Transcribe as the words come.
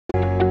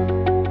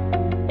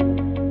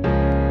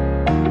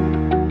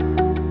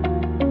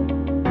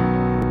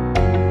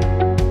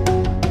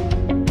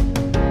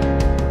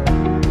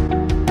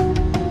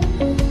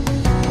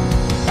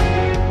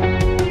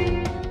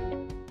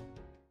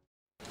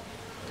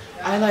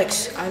I like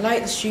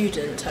the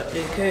students at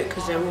Blue Coat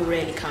because they're all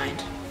really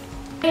kind.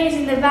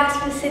 Using the vast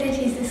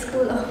facilities the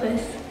school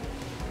offers.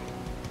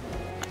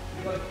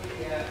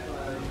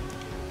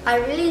 I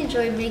really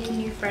enjoy making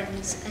new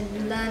friends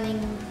and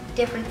learning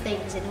different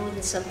things in all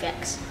the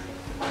subjects.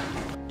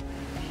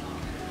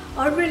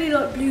 I really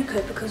like Blue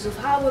Coat because of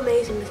how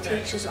amazing the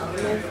teachers are and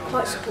they're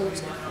quite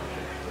supportive.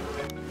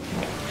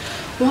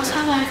 What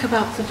I like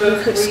about the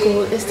Blue Coat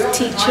School is the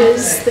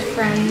teachers, the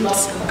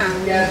friends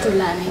and the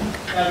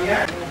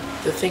learning.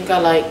 The thing I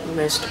like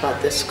most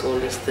about this school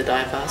is the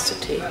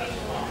diversity.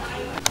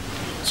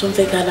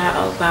 Something I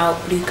like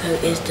about Blue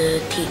Coat is the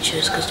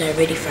teachers because they're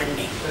really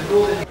friendly.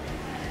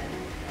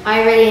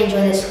 I really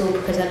enjoy this school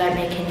because I like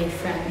making new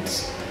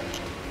friends.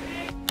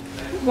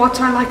 What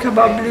I like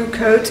about Blue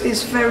Coat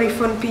is very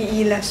fun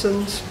PE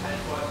lessons.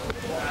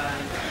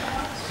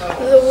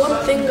 The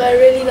one thing I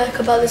really like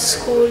about this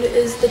school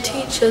is the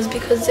teachers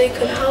because they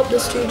can help the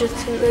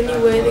students in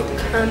any way they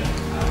can.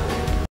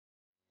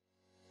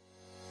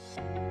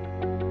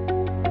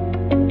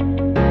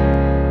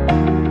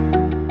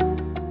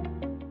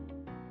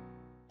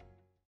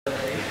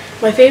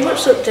 My favourite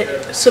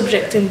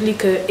subject in Blue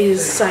Coat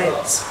is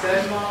science.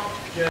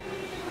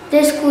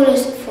 This school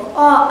is for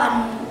art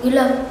and we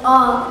love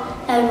art.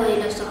 Everybody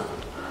loves art.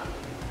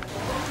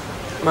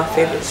 My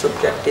favourite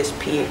subject is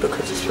PE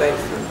because it's very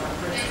fun.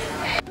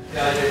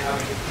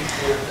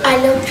 I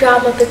love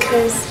drama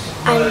because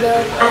I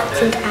love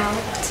acting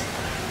out.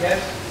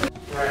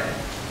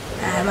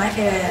 My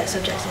favourite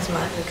subject is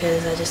math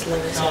because I just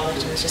love it so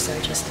much and it's just so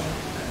interesting.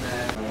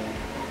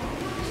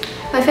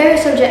 My favourite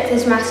subject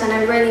is maths and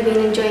I've really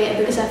been enjoying it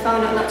because I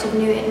found out lots of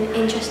new and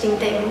interesting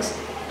things.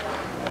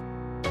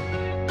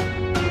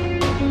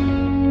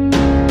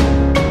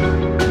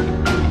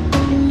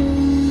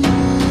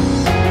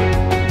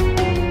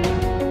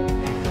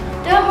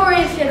 Don't worry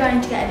if you're going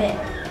to get a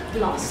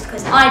bit lost,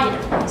 because I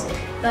didn't lose it.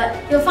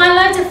 But you'll find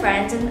loads of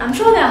friends and I'm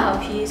sure they'll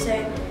help you, so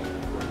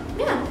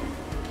yeah.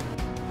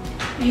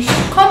 You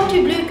should come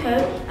to Blue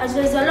Coat as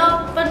there's a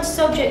lot of fun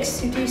subjects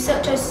to do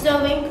such as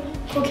sewing,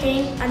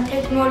 cooking and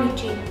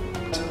technology.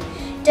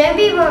 Don't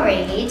be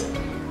worried,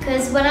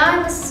 because when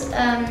I was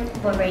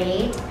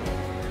worried,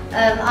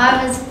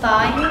 I was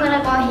fine when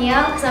I got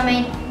here because I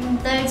made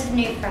loads of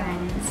new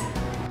friends.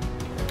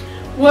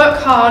 Work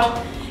hard,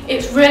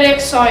 it's really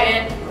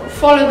exciting,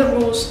 follow the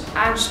rules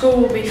and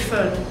school will be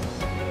fun.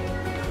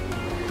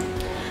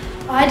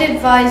 I'd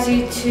advise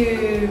you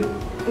to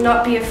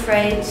not be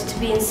afraid to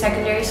be in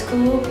secondary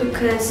school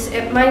because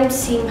it might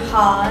seem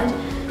hard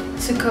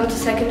to come to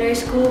secondary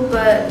school,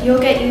 but you'll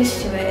get used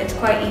to it. It's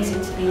quite easy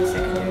to be in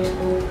secondary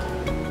school.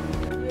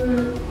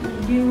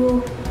 You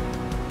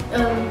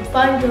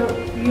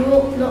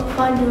will not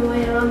find your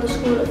way around the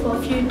school for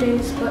a few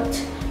days,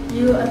 but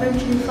you will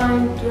eventually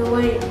find your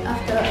way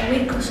after a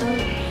week or so.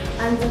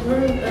 And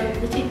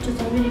the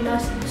teachers are really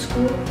nice at the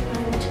school,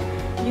 and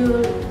you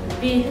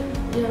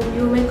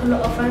will make a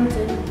lot of